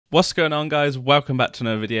What's going on, guys? Welcome back to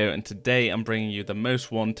another video, and today I'm bringing you the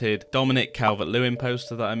most wanted Dominic Calvert-Lewin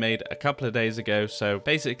poster that I made a couple of days ago. So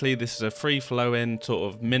basically this is a free flowing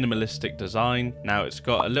sort of minimalistic design. Now it's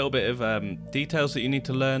got a little bit of details that you need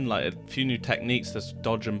to learn, like a few new techniques. There's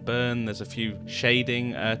dodge and burn, there's a few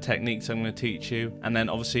shading techniques I'm going to teach you, and then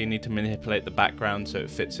obviously you need to manipulate the background so it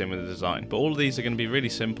fits in with the design. But all of these are going to be really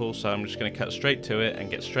simple, so I'm just going to cut straight to it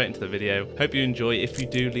and get straight into the video. Hope you enjoy. If you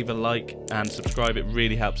do, leave a like and subscribe, it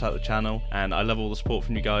really helps out the channel, and I love all the support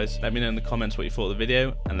from you guys. Let me know in the comments what you thought of the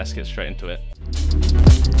video, and let's get straight into it.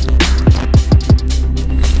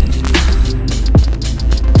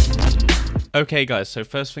 Okay guys, so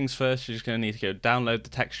first things first, you're just going to need to go download the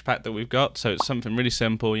texture pack that we've got. So it's something really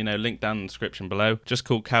simple, you know, link down in the description below, just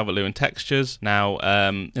called Calvert-Lewin Textures. Now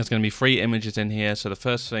there's going to be 3 images in here. So the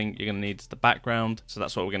first thing you're going to need is the background, so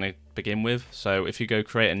that's what we're going to begin with. So if you go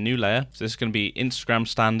create a new layer, so this is going to be Instagram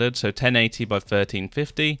standard, so 1080 by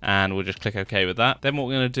 1350, and we'll just click OK with that. Then what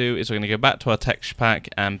we're going to do is we're going to go back to our texture pack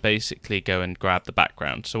and basically go and grab the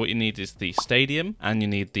background. So what you need is the stadium and you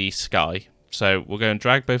need the sky. So we'll go and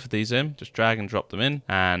drag both of these in, just drag and drop them in,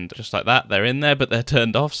 and just like that, they're in there, but they're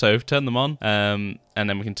turned off, so turn them on, and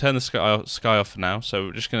then we can turn the sky off for now. So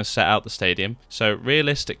we're just going to set out the stadium. So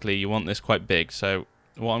realistically, you want this quite big, so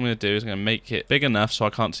what I'm going to do is I'm going to make it big enough so I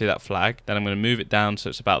can't see that flag. Then I'm going to move it down so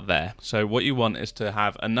it's about there. So what you want is to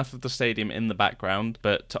have enough of the stadium in the background,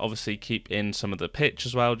 but to obviously keep in some of the pitch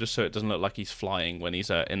as well, just so it doesn't look like he's flying when he's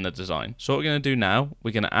in the design. So what we're going to do now,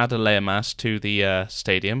 we're going to add a layer mask to the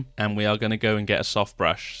stadium, and we are going to go and get a soft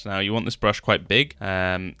brush. Now you want this brush quite big,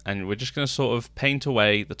 and we're just going to sort of paint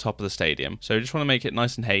away the top of the stadium. So you just want to make it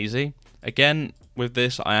nice and hazy. Again, with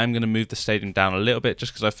this, I am going to move the stadium down a little bit,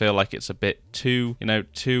 just because I feel like it's a bit too, you're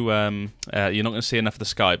not going to see enough of the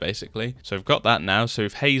sky, basically. So we've got that now. So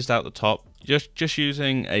we've hazed out the top, just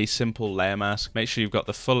using a simple layer mask. Make sure you've got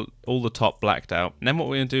all the top blacked out. And then what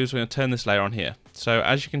we're going to do is we're going to turn this layer on here. So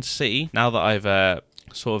as you can see, now that I've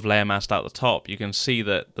sort of layer masked out the top, you can see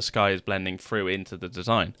that the sky is blending through into the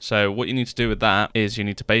design. So what you need to do with that is you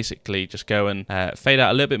need to basically just go and fade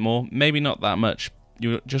out a little bit more, maybe not that much.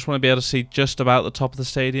 You just want to be able to see just about the top of the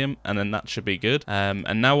stadium, and then that should be good.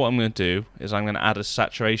 And now what I'm going to do is I'm going to add a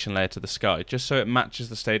saturation layer to the sky, just so it matches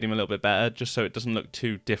the stadium a little bit better, just so it doesn't look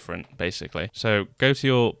too different, basically. So go to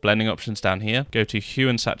your blending options down here, go to hue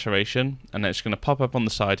and saturation, and then it's going to pop up on the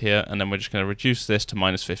side here, and then we're just going to reduce this to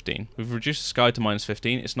 -15. We've reduced the sky to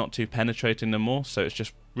 -15. It's not too penetrating no more, so it's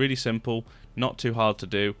just really simple, not too hard to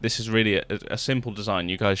do. This is really a simple design.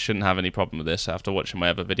 You guys shouldn't have any problem with this after watching my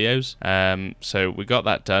other videos. So we got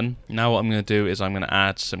that done. Now what I'm going to do is I'm going to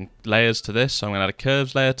add some layers to this. So I'm going to add a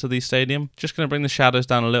curves layer to the stadium. Just going to bring the shadows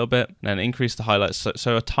down a little bit, and then increase the highlights.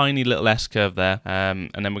 So a tiny little S curve there. And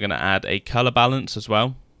then we're going to add a color balance as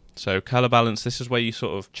well. So color balance, this is where you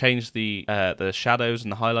sort of change the shadows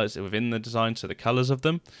and the highlights within the design, so the colors of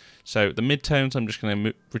them. So the midtones, I'm just going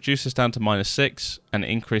to reduce this down to -6 and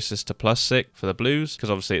increase this to +6 for the blues,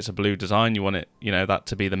 because obviously it's a blue design. You want it, that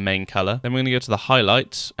to be the main color. Then we're going to go to the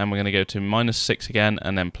highlights, and we're going to go to -6 again,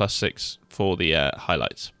 and then +6 for the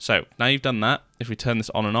highlights. So now you've done that, if we turn this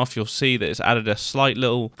on and off, you'll see that it's added a slight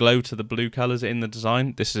little glow to the blue colors in the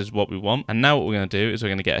design. This is what we want. And now what we're going to do is we're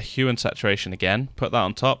going to get a hue and saturation again, put that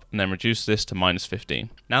on top, and then reduce this to -15.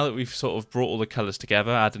 Now that we've sort of brought all the colors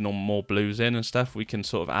together, adding all more blues in and stuff, we can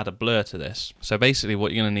sort of add a blur to this. So basically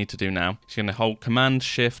what you're going to need to do now is you're going to hold Command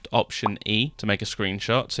Shift Option E to make a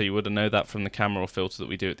screenshot. So you would have known that from the camera filter that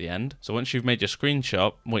we do at the end. So once you've made your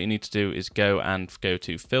screenshot, what you need to do is go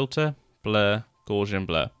to Filter, Blur, Gaussian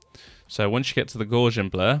Blur. So once you get to the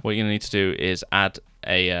Gaussian blur, what you're going to need to do is add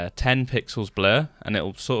a 10 pixels blur, and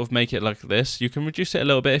it'll sort of make it like this. You can reduce it a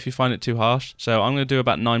little bit if you find it too harsh. So I'm going to do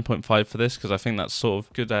about 9.5 for this, because I think that's sort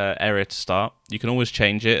of good area to start. You can always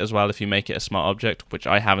change it as well if you make it a smart object, which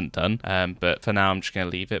I haven't done, but for now I'm just going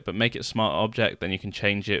to leave it. But make it a smart object, then you can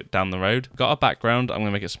change it down the road. Got our background, I'm going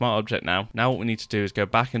to make it a smart object now. Now what we need to do is go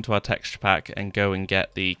back into our texture pack and go and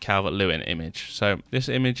get the Calvert-Lewin image. So this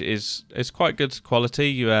image is quite good quality.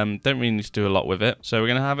 You don't really need to do a lot with it. So we're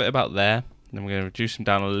going to have it about there. Then we're going to reduce him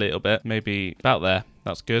down a little bit, maybe about there.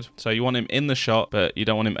 That's good. So you want him in the shot, but you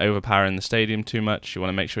don't want him overpowering the stadium too much. You want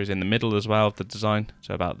to make sure he's in the middle as well of the design.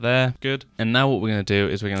 So about there, good. And now what we're going to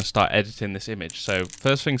do is we're going to start editing this image. So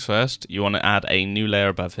first things first, you want to add a new layer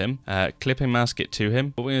above him. Clipping mask it to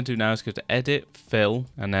him. What we're going to do now is go to Edit, Fill,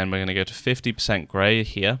 and then we're going to go to 50% gray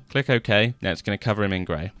here. Click OK. Now it's going to cover him in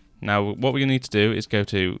gray. Now what we're going to need to do is go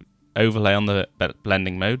to overlay on the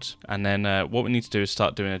blending modes, and then what we need to do is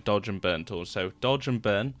start doing a dodge and burn tool. So dodge and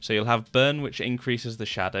burn, so you'll have burn, which increases the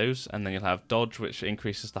shadows, and then you'll have dodge, which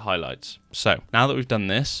increases the highlights. So now that we've done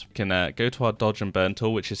this, we can go to our dodge and burn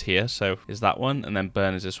tool, which is here, so is that one, and then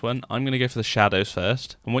burn is this one. I'm going to go for the shadows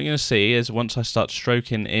first, and what you're going to see is once I start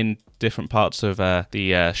stroking in different parts of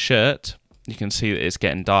the shirt, you can see that it's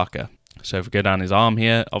getting darker. So if we go down his arm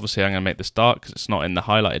here, obviously I'm going to make this dark because it's not in the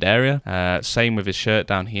highlighted area. Same with his shirt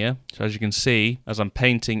down here. So as you can see, as I'm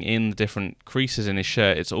painting in the different creases in his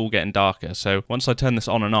shirt, it's all getting darker. So once I turn this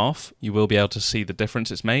on and off, you will be able to see the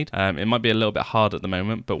difference it's made. It might be a little bit hard at the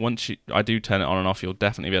moment, but once I do turn it on and off, you'll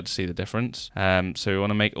definitely be able to see the difference. So we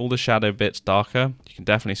want to make all the shadow bits darker. You can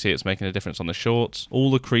definitely see it's making a difference on the shorts.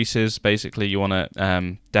 All the creases, basically, you want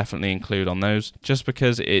to definitely include on those, just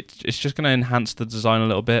because it's just going to enhance the design a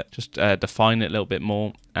little bit. Just define it a little bit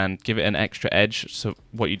more and give it an extra edge, so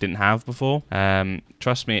what you didn't have before.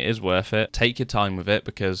 Trust me, it is worth it. Take your time with it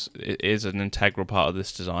because it is an integral part of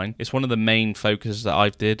this design. It's one of the main focuses that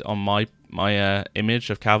I've did on my image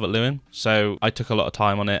of Calvert-Lewin. So I took a lot of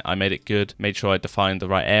time on it. I made it good, made sure I defined the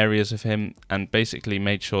right areas of him, and basically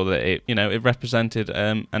made sure that it represented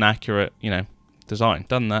an accurate design.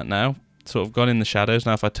 Done that now. Sort of gone in the shadows.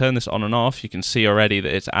 Now if I turn this on and off, you can see already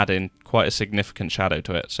that it's adding quite a significant shadow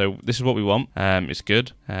to it. So this is what we want. It's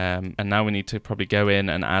good. And now we need to probably go in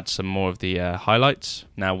and add some more of the highlights.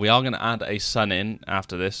 Now we are going to add a sun in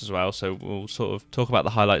after this as well, so we'll sort of talk about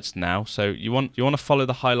the highlights now. So you want to follow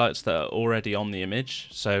the highlights that are already on the image.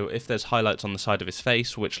 So if there's highlights on the side of his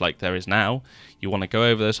face, which like there is now, you want to go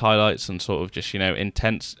over those highlights and sort of just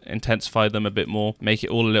intensify them a bit more, make it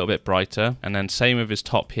all a little bit brighter. And then same with his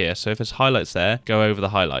top here. So if there's highlights there, go over the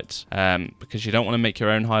highlights, because you don't want to make your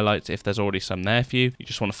own highlights if there's already some there for you. You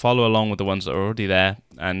just want to follow along with the ones that are already there,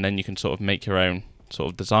 and then you can sort of make your own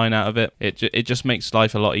sort of design out of it. It just makes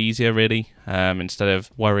life a lot easier, really, instead of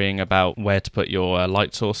worrying about where to put your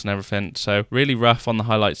light source and everything. So really rough on the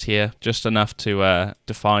highlights here, just enough to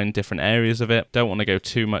define different areas of it. Don't want to go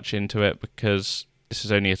too much into it because this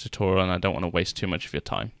is only a tutorial and I don't want to waste too much of your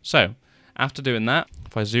time. So after doing that,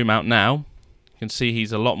 if I zoom out now, you can see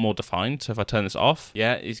he's a lot more defined. So if I turn this off,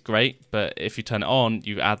 yeah, it's great, but if you turn it on,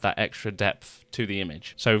 you add that extra depth to the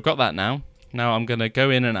image. So we've got that now. Now I'm going to go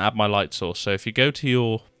in and add my light source. So if you go to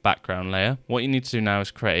your background layer, what you need to do now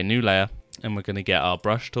is create a new layer, and we're going to get our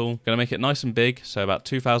brush tool. Going to make it nice and big, so about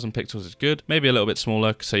 2000 pixels is good. Maybe a little bit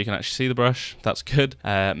smaller so you can actually see the brush. That's good.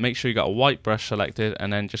 Make sure you got a white brush selected,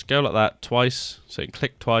 and then just go like that twice. So you can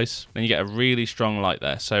click twice, then you get a really strong light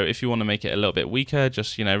there. So if you want to make it a little bit weaker,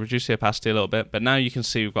 just reduce the opacity a little bit. But now you can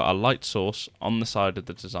see we've got a light source on the side of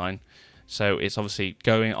the design. So it's obviously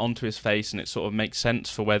going onto his face, and it sort of makes sense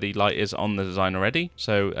for where the light is on the design already.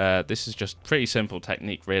 So this is just pretty simple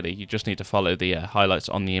technique, really. You just need to follow the highlights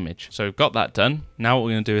on the image. So we've got that done. Now what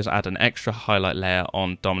we're going to do is add an extra highlight layer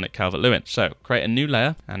on Dominic Calvert-Lewin. So create a new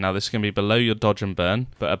layer, and now this is going to be below your dodge and burn,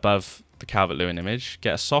 but above the Calvert-Lewin image.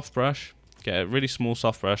 Get a soft brush. Get a really small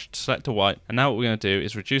soft brush, select a white, and now what we're going to do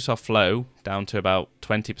is reduce our flow down to about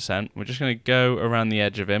 20%. We're just going to go around the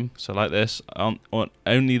edge of him, so like this, on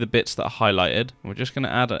only the bits that are highlighted. We're just going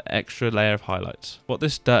to add an extra layer of highlights. What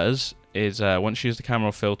this does is once you use the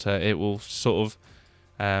camera filter, it will sort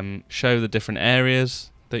of show the different areas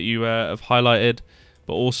that you have highlighted,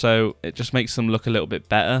 but also it just makes them look a little bit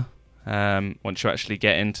better. Once you actually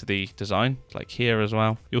get into the design, like here as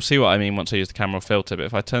well. You'll see what I mean once I use the camera filter, but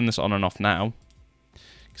if I turn this on and off now, you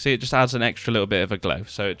can see it just adds an extra little bit of a glow.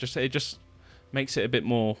 So it just makes it a bit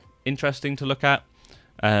more interesting to look at,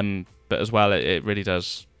 but as well it really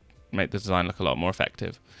does make the design look a lot more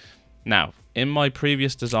effective. Now, in my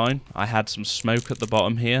previous design, I had some smoke at the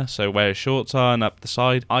bottom here, so where his shorts are and up the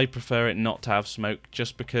side. I prefer it not to have smoke,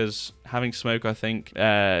 just because having smoke, I think,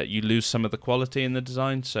 you lose some of the quality in the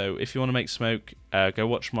design. So if you want to make smoke, go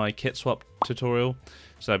watch my kit swap tutorial.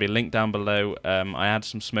 So there'll be a link down below. I add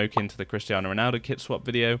some smoke into the Cristiano Ronaldo kit swap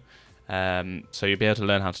video. So you'll be able to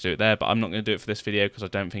learn how to do it there, but I'm not going to do it for this video because I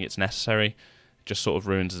don't think it's necessary. Just sort of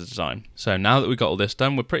ruins the design. So now that we've got all this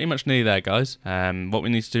done, we're pretty much nearly there, guys. What we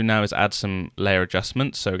need to do now is add some layer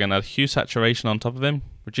adjustments. So we're going to add hue saturation on top of him,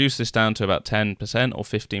 reduce this down to about 10% or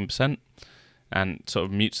 15%, and sort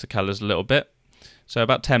of mutes the colors a little bit. So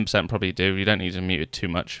about 10% probably do. You don't need to mute it too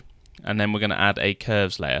much. And then we're going to add a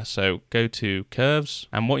curves layer. So go to curves,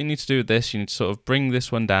 and what you need to do with this, you need to sort of bring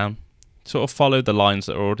this one down, sort of follow the lines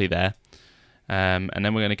that are already there. And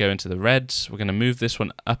then we're going to go into the reds. We're going to move this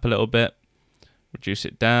one up a little bit, reduce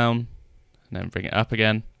it down, and then bring it up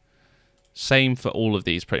again. Same for all of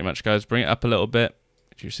these pretty much, guys. Bring it up a little bit,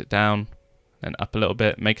 reduce it down, then up a little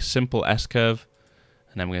bit. Make a simple S curve,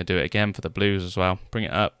 and then we're going to do it again for the blues as well. Bring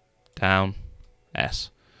it up, down, S.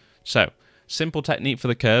 So, simple technique for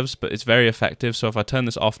the curves, but it's very effective. So if I turn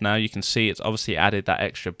this off now, you can see it's obviously added that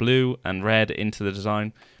extra blue and red into the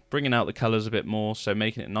design, bringing out the colors a bit more, so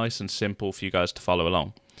making it nice and simple for you guys to follow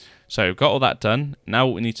along. So got all that done. Now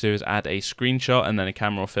what we need to do is add a screenshot and then a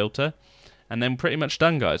camera filter, and then pretty much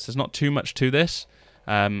done, guys. There's not too much to this.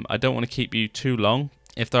 I don't want to keep you too long.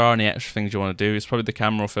 If there are any extra things you want to do, it's probably the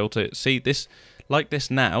camera filter. See, this like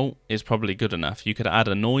this now is probably good enough. You could add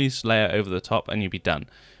a noise layer over the top and you'd be done.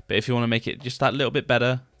 But if you want to make it just that little bit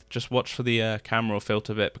better, just watch for the camera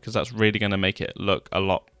filter bit, because that's really going to make it look a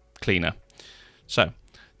lot cleaner. So,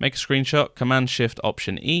 make a screenshot,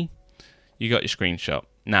 Command-Shift-Option-E, you got your screenshot.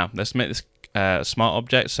 Now, let's make this a smart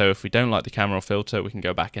object, so if we don't like the camera filter, we can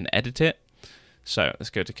go back and edit it. So, let's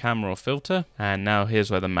go to camera filter, and now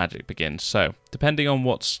here's where the magic begins. So, depending on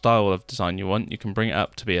what style of design you want, you can bring it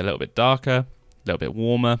up to be a little bit darker, a little bit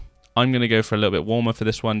warmer. I'm going to go for a little bit warmer for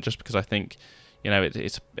this one, just because I think, you know,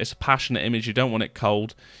 it's a passionate image. You don't want it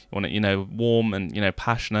cold. You want it, you know, warm and, you know,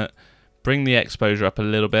 passionate. Bring the exposure up a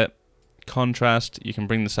little bit. Contrast, you can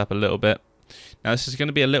bring this up a little bit. Now, this is going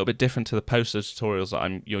to be a little bit different to the poster tutorials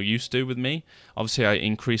that you're used to with me. Obviously, I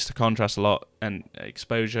increase the contrast a lot and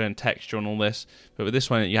exposure and texture and all this. But with this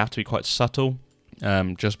one, you have to be quite subtle,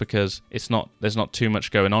 just because there's not too much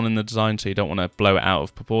going on in the design, so you don't want to blow it out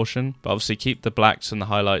of proportion. But obviously, keep the blacks and the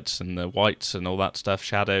highlights and the whites and all that stuff,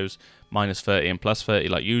 shadows, -30 and +30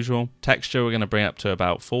 like usual. Texture, we're going to bring up to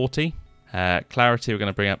about 40. Clarity, we're going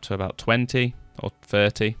to bring up to about 20 or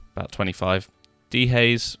 30, about 25.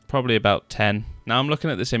 Dehaze, probably about 10. Now I'm looking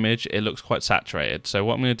at this image, it looks quite saturated. So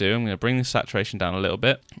what I'm going to do, I'm going to bring the saturation down a little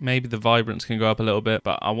bit. Maybe the vibrance can go up a little bit,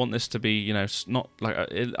 but I want this to be, you know, not like,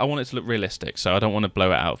 I want it to look realistic, so I don't want to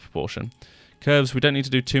blow it out of proportion. Curves, we don't need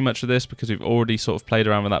to do too much of this because we've already sort of played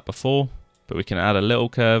around with that before. But we can add a little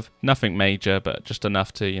curve, nothing major, but just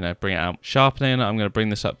enough to, you know, bring it out. Sharpening, I'm going to bring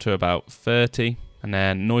this up to about 30. And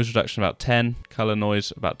then noise reduction about 10, color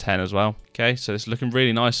noise about 10 as well. Okay, so it's looking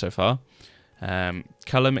really nice so far.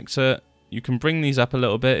 Color mixer, you can bring these up a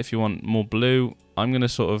little bit if you want more blue. I'm going to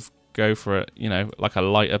sort of go for it, you know, like a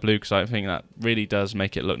lighter blue, because I think that really does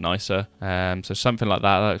make it look nicer. So something like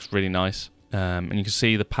that looks really nice. And you can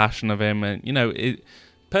see the passion of him, and you know,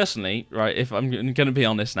 personally, right, if I'm going to be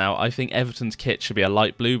honest now, I think Everton's kit should be a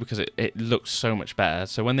light blue because it looks so much better.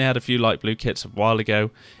 So when they had a few light blue kits a while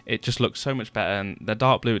ago, it just looks so much better, and the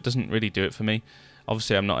dark blue, it doesn't really do it for me.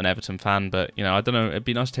 Obviously, I'm not an Everton fan, but, you know, I don't know, it'd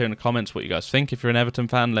be nice to hear in the comments what you guys think. If you're an Everton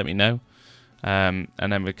fan, let me know. And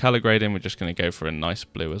then with color grading, we're just going to go for a nice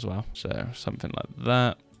blue as well. So something like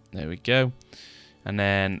that. There we go. And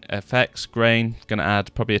then effects, grain, going to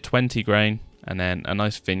add probably a 20 grain, and then a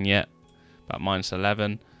nice vignette, about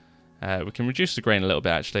 -11. We can reduce the grain a little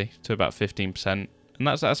bit actually to about 15%, and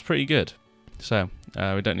that's pretty good. So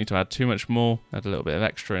we don't need to add too much more. Add a little bit of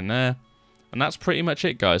extra in there, and that's pretty much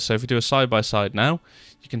it, guys. So if we do a side by side now,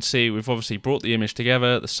 you can see we've obviously brought the image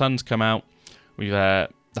together. The sun's come out. We've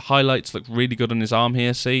the highlights look really good on his arm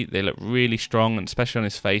here. See, they look really strong, and especially on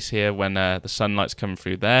his face here when the sunlight's coming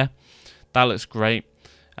through there. That looks great.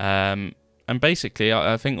 And basically,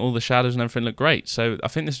 I think all the shadows and everything look great. So I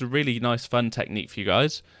think this is a really nice, fun technique for you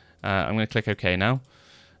guys. I'm going to click OK now.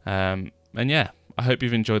 And yeah, I hope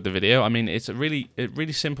you've enjoyed the video. I mean, it's a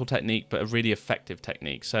really simple technique, but a really effective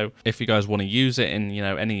technique. So if you guys want to use it in, you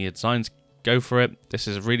know, any of your designs, go for it. This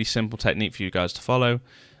is a really simple technique for you guys to follow.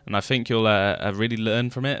 And I think you'll really learn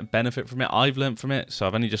from it, benefit from it. I've learned from it, so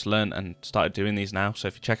I've only just learned and started doing these now. So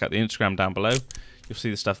if you check out the Instagram down below, you'll see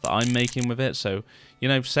the stuff that I'm making with it. So, you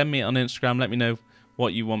know, send me it on Instagram. Let me know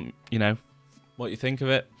what you want, you know, what you think of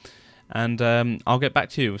it. And I'll get back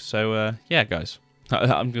to you. So, yeah, guys,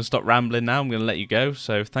 I'm going to stop rambling now. I'm going to let you go.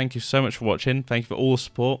 So thank you so much for watching. Thank you for all the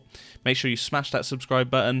support. Make sure you smash that subscribe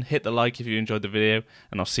button. Hit the like if you enjoyed the video.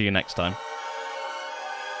 And I'll see you next time.